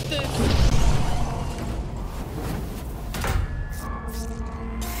 You got this!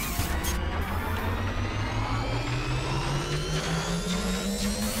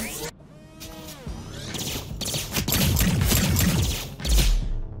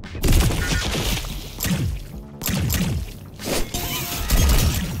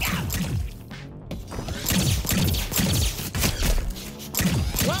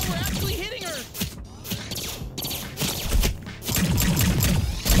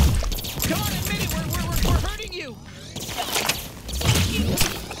 Come on, admit it, we're hurting you!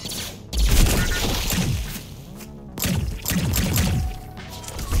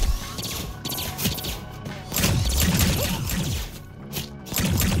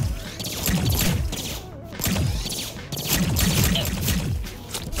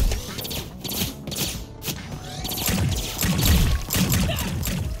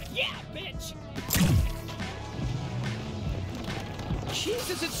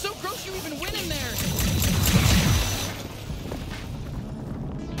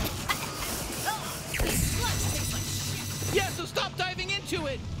 to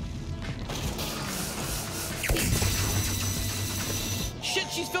it.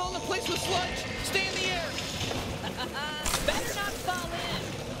 Shit, she's filling the place with sludge. Stay in the air. Better not fall in.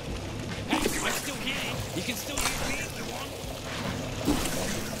 Hey, I'm still here. You can still use me if you want.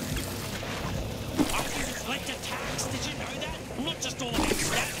 I can deflect attacks. Did you know that? I'm not just all about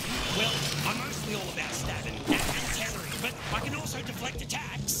stabbing. Well, I'm mostly all about stabbing and tethering, but I can also deflect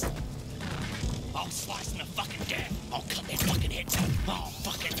attacks. I'll slice them to fucking death. I'll cut their fucking heads off. I'll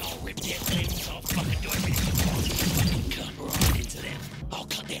rip their limbs. I'll fucking do everything. I'll fucking cut right into them. I'll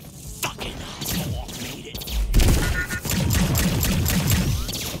cut their fucking asshole off. Need it.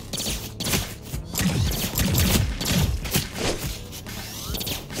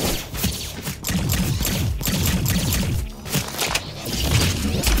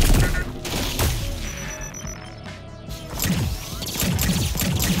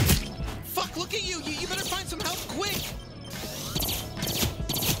 Fuck, look at you. You better find some help quick.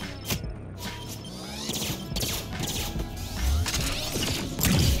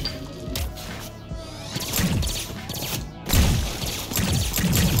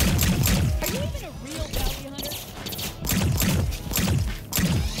 Are you even a real bounty hunter?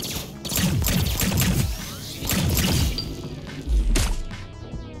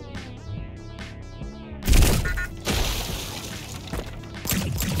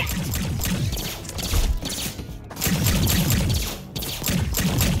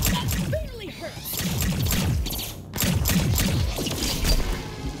 That barely hurts.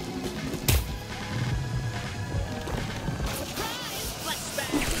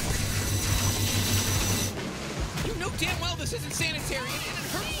 You know damn well this isn't sanitary, and it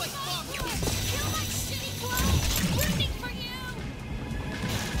hurts like fuck. Kill my shitty clothes! Rooting for you!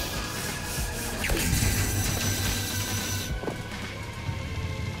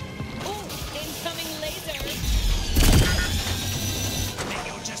 Ooh, incoming laser. Man,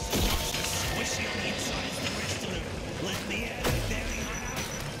 you're just as much as squishy on the inside as the rest of them. Let me at it, Barry Hunter.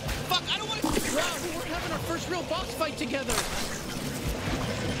 Fuck, I don't want to. Wow, we weren't having our first real boss fight together.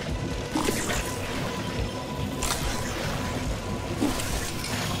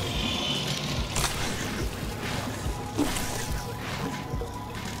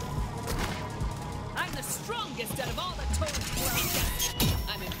 I'm the strongest out of all the total clones.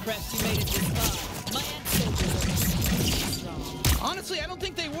 I'm impressed you made it this far. My ant soldiers are extremely strong. Honestly, I don't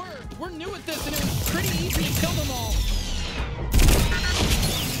think they were. We're new at this, and it was pretty easy to kill them all.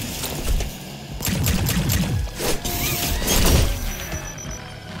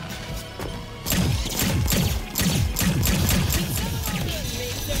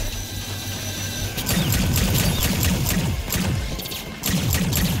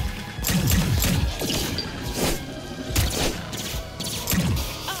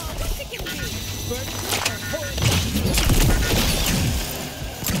 Oh, what's it gonna be? Vertical or horizontal?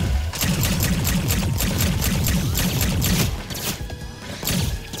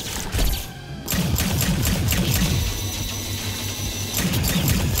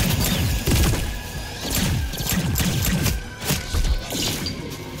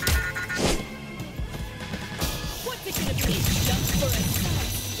 What's it gonna be? Jump for a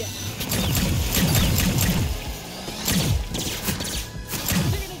sidestep.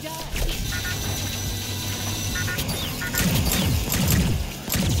 They're gonna die.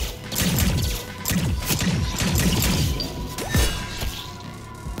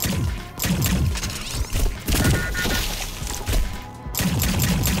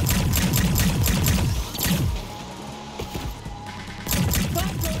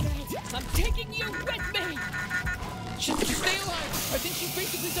 Bye, Ronald. I'm taking you with me. Just stay alive. I think she's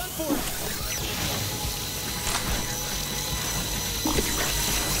basically done for.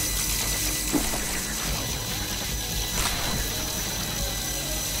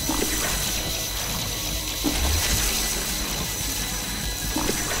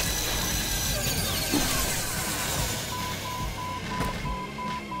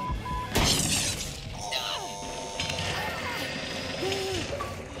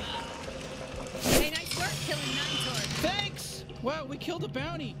 Hey, nice work killing 9 Torg. Thanks. Wow, we killed a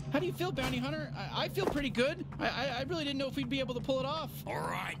bounty. How do you feel, bounty hunter? I feel pretty good. I really didn't know if we'd be able to pull it off. All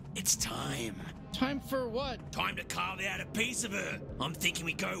right, it's time. Time for what? Time to carve out a piece of her. I'm thinking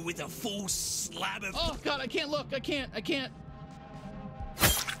we go with a full slab of... Oh God, I can't look. I can't.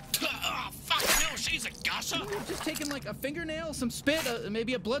 Oh, fuck no, she's a gusher. Couldn't we have just taken like a fingernail, some spit,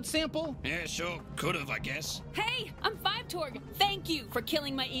 maybe a blood sample? Yeah, sure, could have, I guess. Hey, I'm 5 Torg, thank you for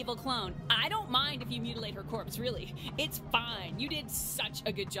killing my evil clone. I don't mind if you mutilate her corpse, really. It's fine. You did such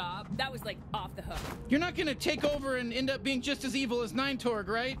a good job. That was like off the hook. You're not gonna take over and end up being just as evil as Nine Torg,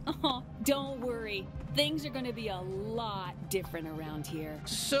 right? Oh, don't worry. Things are gonna be a lot different around here.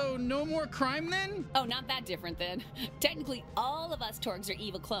 So, no more crime then? Oh, not that different then. Technically, all of us Torgs are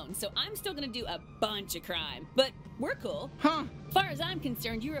evil clones, so I'm still gonna do a bunch of crime. But we're cool. Huh? Far as I'm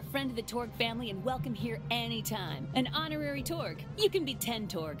concerned, you're a friend of the Torg family and welcome here anytime. An honorary Torg. You can be 10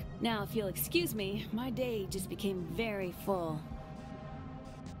 Torg. Now, if you'll excuse me, my day just became very full.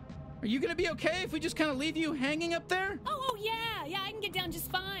 Are you gonna be okay if we just kind of leave you hanging up there? Oh, yeah, I can get down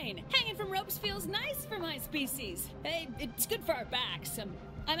just fine. Hanging from ropes feels nice for my species. Hey, it's good for our backs. I'm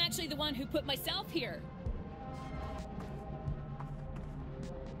actually the one who put myself here.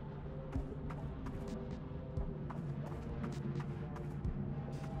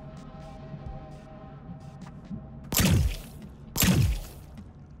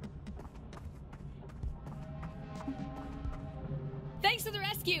 Thanks for the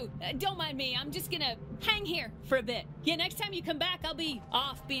rescue. Don't mind me. I'm just gonna hang here for a bit. Yeah, next time you come back, I'll be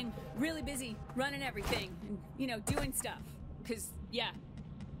off being really busy running everything and, you know, doing stuff. 'Cause, yeah.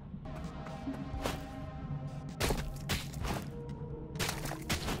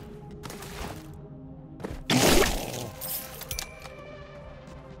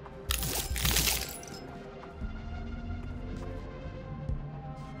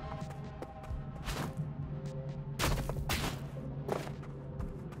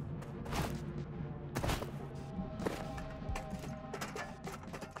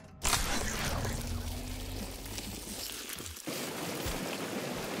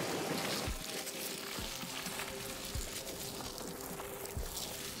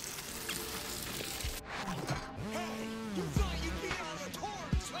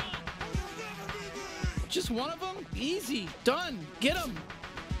 Just one of them? Easy. Done. Get him.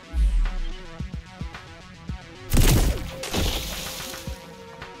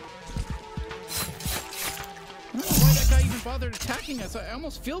 I don't know why that guy even bothered attacking us. I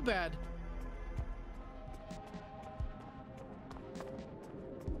almost feel bad.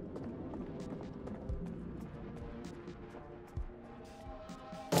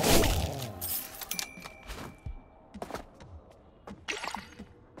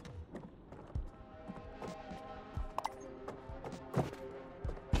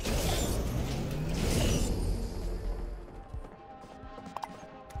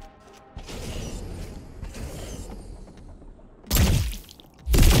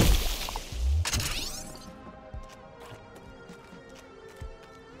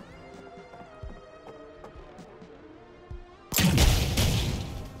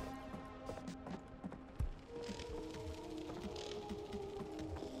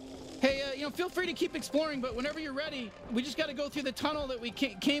 Hey, feel free to keep exploring, but whenever you're ready, we just gotta go through the tunnel that we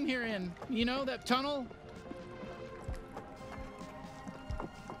came here in. You know, that tunnel?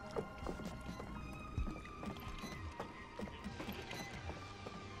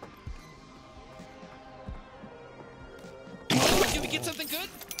 Did we get something good?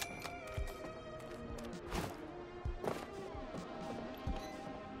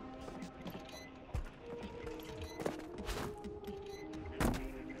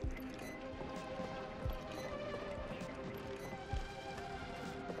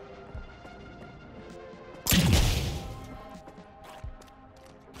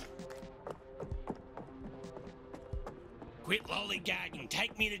 Quit lollygagging,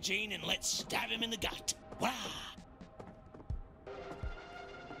 take me to Gene and let's stab him in the gut. Wah!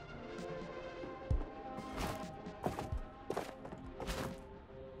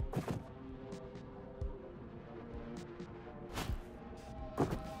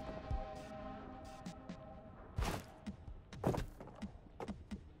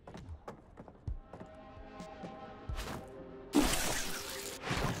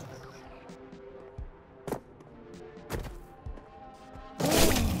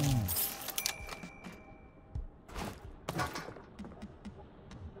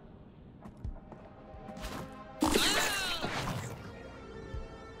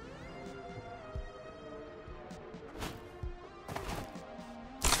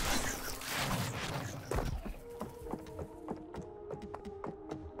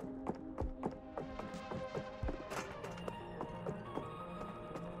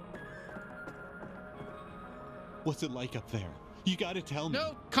 What's it like up there? You gotta tell me.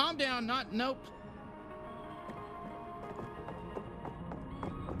 No, calm down, nope.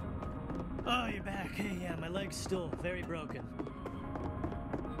 Oh, you're back. Hey, yeah, my leg's still very broken.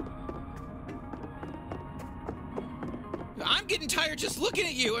 I'm getting tired just looking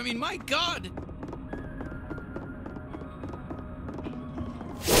at you. I mean, my God.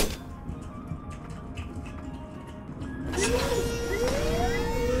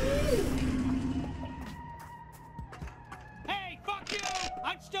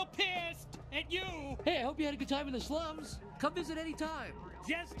 still pissed at you. Hey, I hope you had a good time in the slums. Come visit anytime.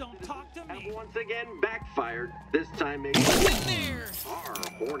 Just don't talk to me. And once again backfired. This time maybe far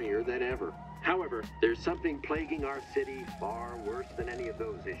hornier than ever. However, there's something plaguing our city far worse than any of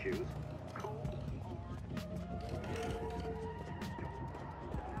those issues.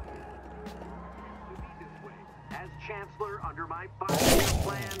 As Chancellor, under my 5-year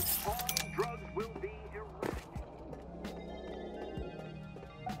plan, all drugs will be eradicated.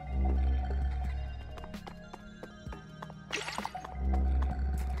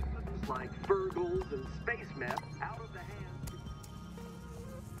 Like Fergles and space meth out of the hands.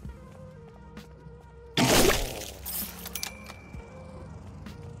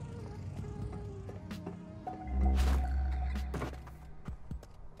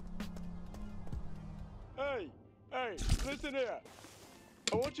 Hey, listen here.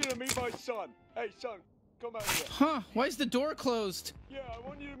 I want you to meet my son. Hey, son, come out here. Huh? Why is the door closed? Yeah, I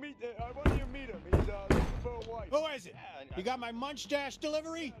want you to meet him. He's looking for a wife. Who is it? You got my Munch Dash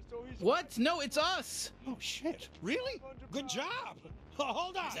delivery? What? No, it's us. Oh, shit. Really? Good job. Oh,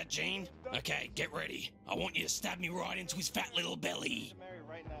 hold on. Is that Gene? Okay, get ready. I want you to stab me right into his fat little belly. Married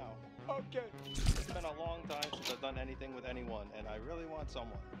right now. Okay. It's been a long time since I've done anything with anyone, and I really want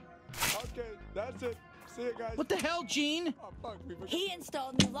someone. Okay, that's it. See you guys. What the hell, Gene? Oh, fuck me. He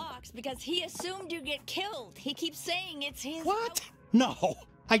installed new locks because he assumed you'd get killed. He keeps saying it's his. What? No.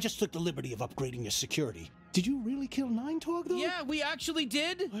 I just took the liberty of upgrading your security. Did you really kill Nine Tog, though? Yeah, we actually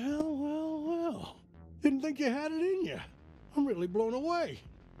did. Well. Didn't think you had it in you. I'm really blown away.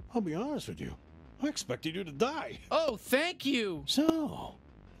 I'll be honest with you. I expected you to die. Oh, thank you. So,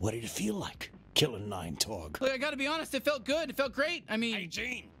 what did it feel like, killing Nine Tog? Look, I gotta be honest, it felt good. It felt great. I mean... Hey,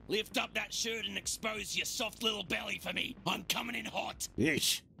 Gene, lift up that shirt and expose your soft little belly for me. I'm coming in hot.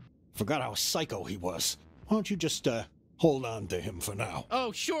 Yeesh. Forgot how psycho he was. Why don't you just, hold on to him for now?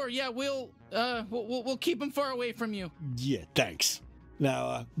 Oh, sure, yeah, we'll keep him far away from you. Yeah, thanks.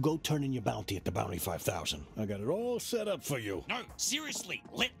 Now, go turn in your bounty at the Bounty 5000. I got it all set up for you. No, seriously,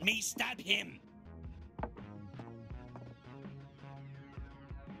 let me stab him.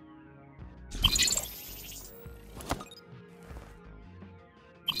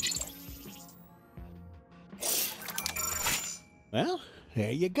 Well,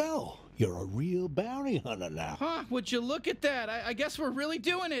 there you go. You're a real bounty hunter now. Huh, would you look at that? I guess we're really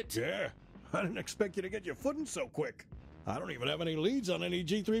doing it. Yeah, I didn't expect you to get your footing so quick. I don't even have any leads on any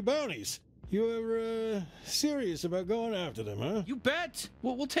G3 bounties. You're, serious about going after them, huh? You bet.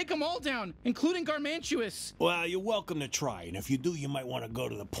 We'll take them all down, including Garmantuous. Well, you're welcome to try, and if you do, you might want to go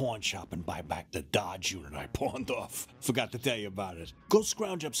to the pawn shop and buy back the Dodge unit I pawned off. Forgot to tell you about it. Go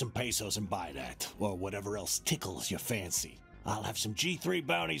scrounge up some pesos and buy that, or whatever else tickles your fancy. I'll have some G3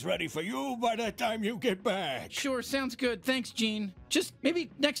 bounties ready for you by the time you get back. Sure, sounds good. Thanks, Gene. Just maybe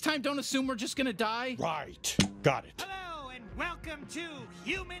next time don't assume we're just gonna die. Right. Got it. Hello and welcome to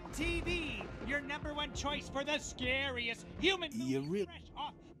Human TV, your #1 choice for the scariest human movie fresh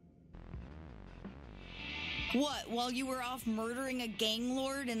off. What, while you were off murdering a gang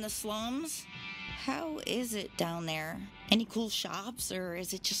lord in the slums? How is it down there? Any cool shops, or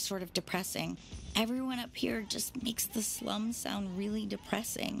is it just sort of depressing? Everyone up here just makes the slums sound really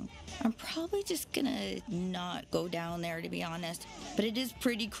depressing. I'm probably just gonna not go down there, to be honest. But it is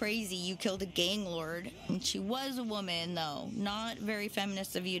pretty crazy you killed a gang lord. And she was a woman, though. Not very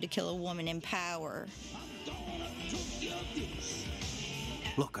feminist of you to kill a woman in power.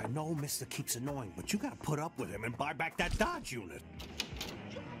 Look, I know Mister keeps annoying, but you gotta put up with him and buy back that Dodge unit.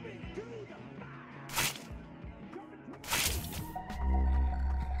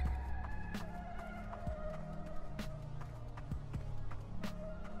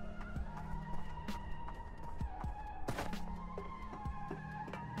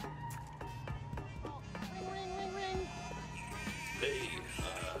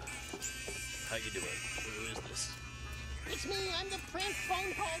 How you doing? Who is this? It's me. I'm the prank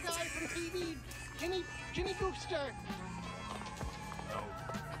phone call guy from TV. Jimmy Goofster. Oh,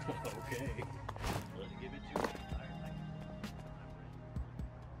 okay. Let me give it to you.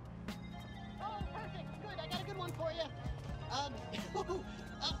 Oh, perfect. Good. I got a good one for you.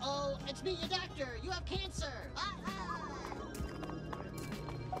 Uh-oh. It's me, your doctor. You have cancer.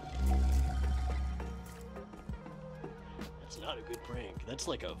 That's not a good prank. That's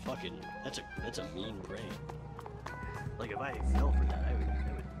like a fucking. That's a mean prank. Like if I fell for that, that would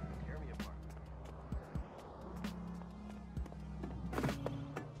tear me apart.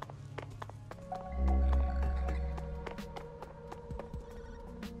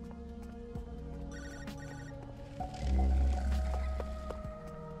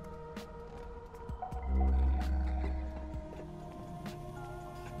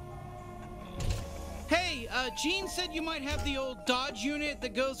 Gene said you might have the old Dodge unit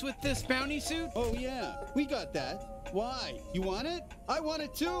that goes with this bounty suit. Oh yeah, we got that. Why? You want it? I want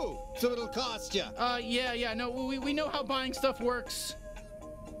it too, so it'll cost you. Yeah, no, we know how buying stuff works.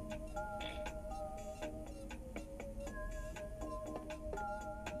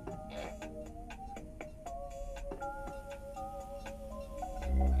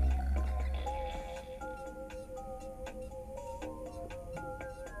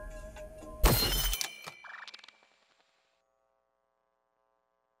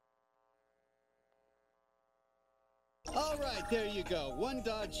 All right, there you go. One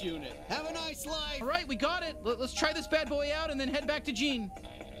Dodge unit. Have a nice life. All right, we got it. Let's try this bad boy out and then head back to Gene.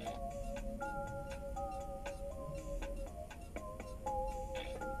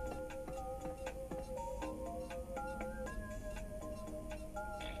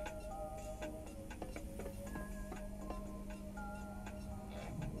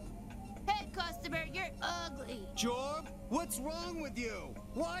 Hey, customer, you're ugly. Jorb, what's wrong with you?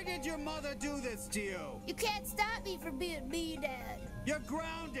 Why did your mother do this to you? You can't stop me from being me, Dad. You're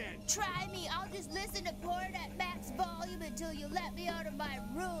grounded. Try me. I'll just listen to porn at max volume until you let me out of my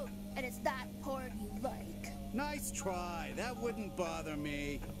room. And it's not porn you like. Nice try. That wouldn't bother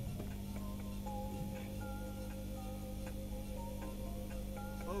me.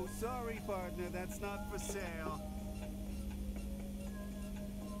 Oh, sorry, partner. That's not for sale.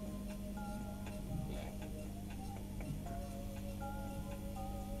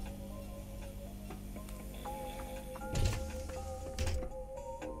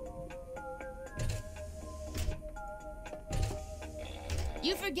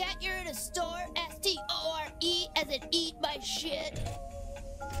 You forget you're in a store? S-T-O-R-E as in eat my shit?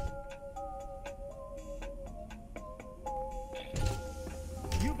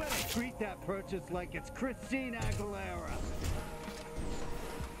 You better treat that purchase like it's Christina Aguilera.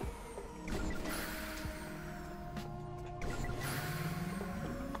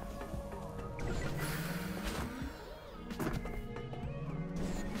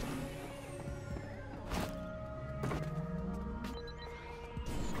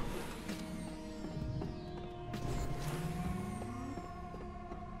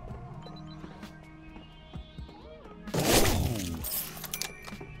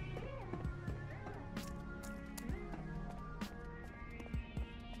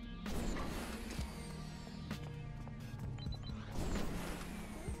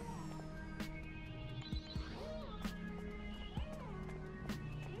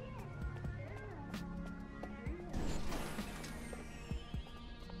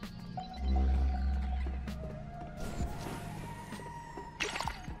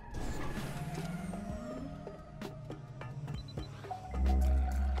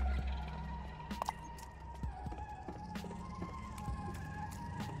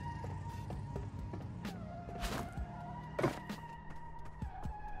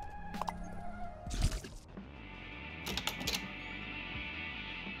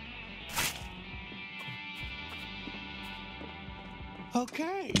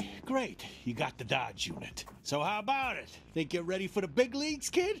 Okay, great. You got the Dodge unit. So how about it? Think you're ready for the big leagues,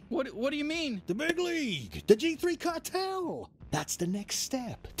 kid? What do you mean? The big league! The G3 cartel! That's the next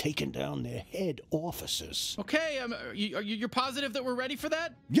step, taking down their head officers. Okay, you're positive that we're ready for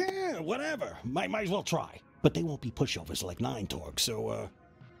that? Yeah, whatever. Might as well try. But they won't be pushovers like Nine Torg, so,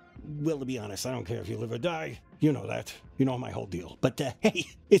 well, to be honest, I don't care if you live or die. You know that. You know my whole deal. But, hey,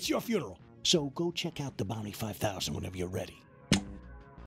 it's your funeral. So go check out the Bounty 5000 whenever you're ready.